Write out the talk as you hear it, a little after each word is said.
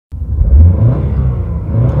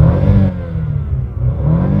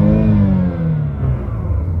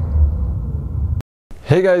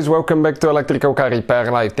Hey guys, welcome back to Electrical Car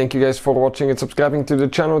Repair Live. Thank you guys for watching and subscribing to the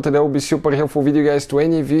channel. Today will be super helpful video guys to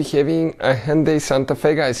any of you having a Hyundai Santa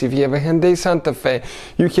Fe guys. If you have a Hyundai Santa Fe,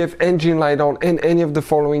 you have engine light on and any of the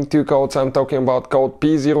following two codes. I'm talking about code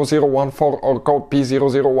P0014 or code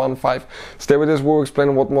P0015. Stay with us, we'll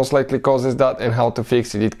explain what most likely causes that and how to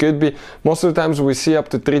fix it. It could be, most of the times we see up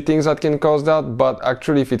to 3 things that can cause that, but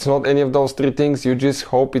actually if it's not any of those 3 things, you just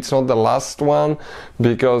hope it's not the last one,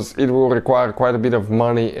 because it will require quite a bit of money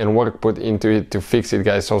and work put into it to fix it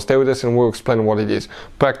guys. So stay with us and we'll explain what it is.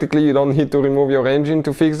 Practically you don't need to remove your engine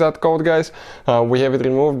to fix that code guys. We have it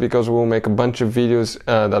removed because we'll make a bunch of videos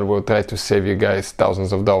that will try to save you guys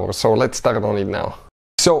thousands of dollars. So let's start on it now.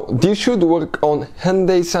 So this should work on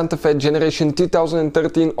Hyundai Santa Fe generation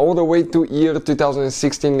 2013 all the way to year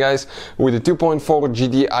 2016 guys, with a 2.4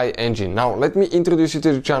 GDI engine. Now let me introduce you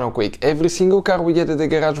to the channel quick. Every single car we get at the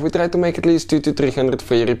garage we try to make at least 200 to 300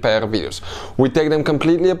 free repair videos. We take them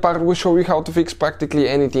completely apart, we show you how to fix practically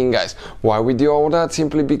anything guys. Why we do all that?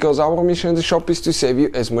 Simply because our mission in the shop is to save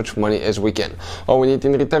you as much money as we can. All we need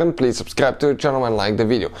in return, please subscribe to the channel and like the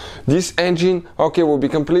video. This engine, okay, will be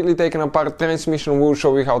completely taken apart. Transmission will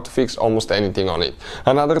show you how to fix almost anything on it.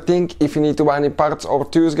 Another thing, if you need to buy any parts or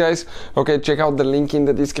tools guys, okay, check out the link in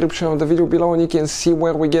the description of the video below and you can see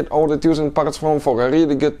where we get all the tools and parts from for a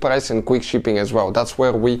really good price and quick shipping as well. That's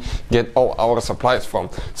where we get all our supplies from.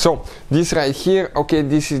 So this right here, okay,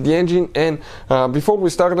 this is the engine. And before we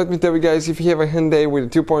start, let me tell you guys, if you have a Hyundai with a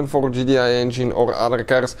 2.4 GDI engine or other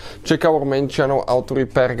cars, check our main channel, Auto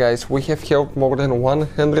Repair guys. We have helped more than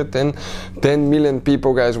 110 million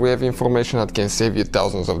people guys. We have information that can save you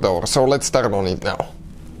thousands of dollars. So let's start on it now.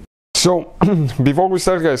 So before we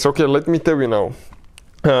start guys, okay, let me tell you now.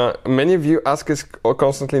 Many of you ask us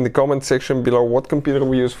constantly in the comment section below what computer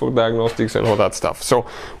we use for diagnostics and all that stuff. So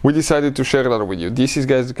we decided to share that with you. This is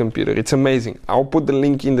guys the computer. It's amazing. I'll put the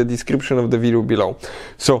link in the description of the video below.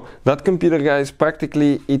 So that computer guys,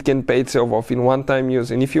 practically it can pay itself off in one-time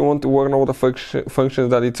use. And if you want to learn all the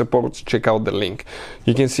functions that it supports, check out the link.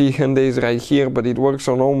 You can see Hyundai is right here, but it works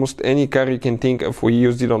on almost any car you can think of. We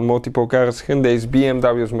used it on multiple cars, Hyundai's,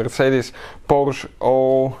 BMWs, Mercedes, Porsche,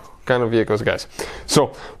 all kind of vehicles guys.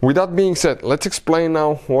 So with that being said, let's explain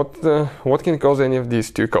now what can cause any of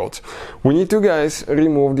these two codes. We need to guys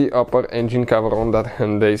remove the upper engine cover on that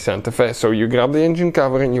Hyundai Santa Fe. So you grab the engine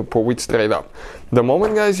cover and you pull it straight up. The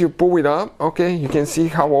moment guys you pull it up, okay, you can see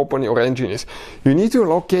how open your engine is. You need to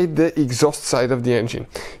locate the exhaust side of the engine.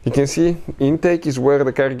 You can see intake is where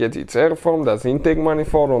the car gets its air from. That's the intake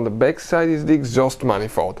manifold. On the back side is the exhaust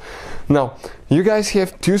manifold. Now you guys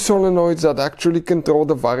have 2 solenoids that actually control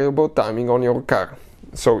the variable timing on your car.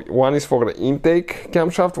 So one is for the intake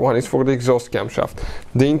camshaft, one is for the exhaust camshaft.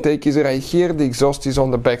 The intake is right here, the exhaust is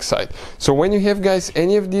on the back side. So when you have guys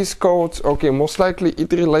any of these codes, okay, most likely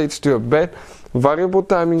it relates to a bad variable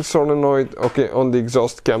timing solenoid, okay, on the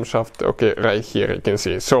exhaust camshaft, okay, right here you can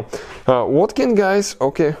see. So what can guys,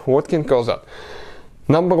 okay, what can cause that?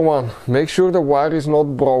 Number one, make sure the wire is not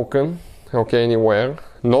broken, okay, anywhere,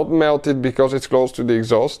 not melted because it's close to the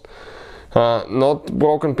exhaust. Not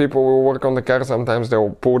broken. People will work on the car, sometimes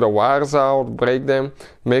they'll pull the wires out, break them.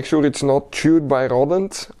 Make sure it's not chewed by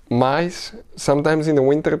rodents, mice. Sometimes in the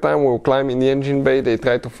winter time will climb in the engine bay, they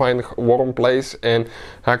try to find a warm place and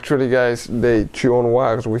actually guys they chew on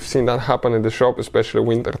wires. We've seen that happen in the shop, especially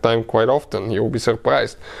winter time, quite often. You'll be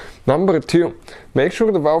surprised. Number 2, make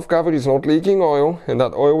sure the valve cover is not leaking oil and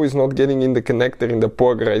that oil is not getting in the connector in the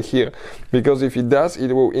plug right here, because if it does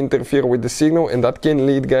it will interfere with the signal and that can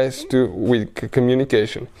lead guys to weak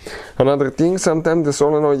communication. Another thing, sometimes the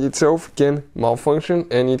solenoid itself can malfunction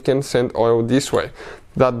and it can send oil this way.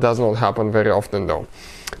 That does not happen very often though.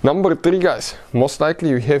 Number 3 guys, most likely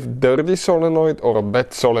you have dirty solenoid or a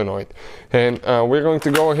bad solenoid, and we're going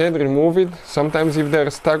to go ahead and remove it. Sometimes if they're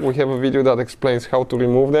stuck we have a video that explains how to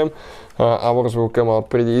remove them. Ours will come out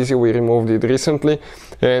pretty easy, we removed it recently.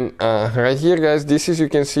 And right here guys, this is, you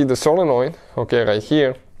can see the solenoid, okay, right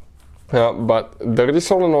here. But dirty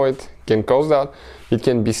solenoid can cause that. It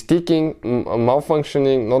can be sticking,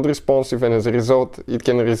 malfunctioning, not responsive, and as a result it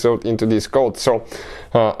can result into this code. So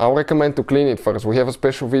I'll recommend to clean it first. We have a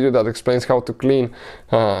special video that explains how to clean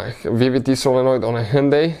VVT solenoid on a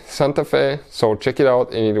Hyundai Santa Fe, so check it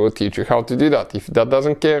out and it will teach you how to do that. If that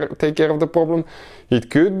doesn't take care of the problem, it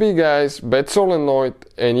could be guys bad solenoid,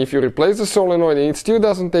 and if you replace the solenoid and it still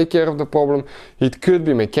doesn't take care of the problem, it could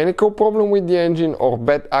be mechanical problem with the engine or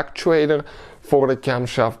bad actuator for the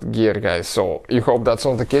camshaft gear, guys. So you hope that's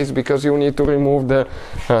not the case, because you need to remove the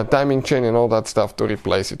timing chain and all that stuff to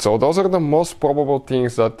replace it. So those are the most probable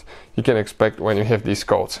things that you can expect when you have these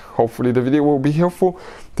codes. Hopefully the video will be helpful.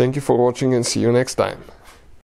 Thank you for watching and see you next time.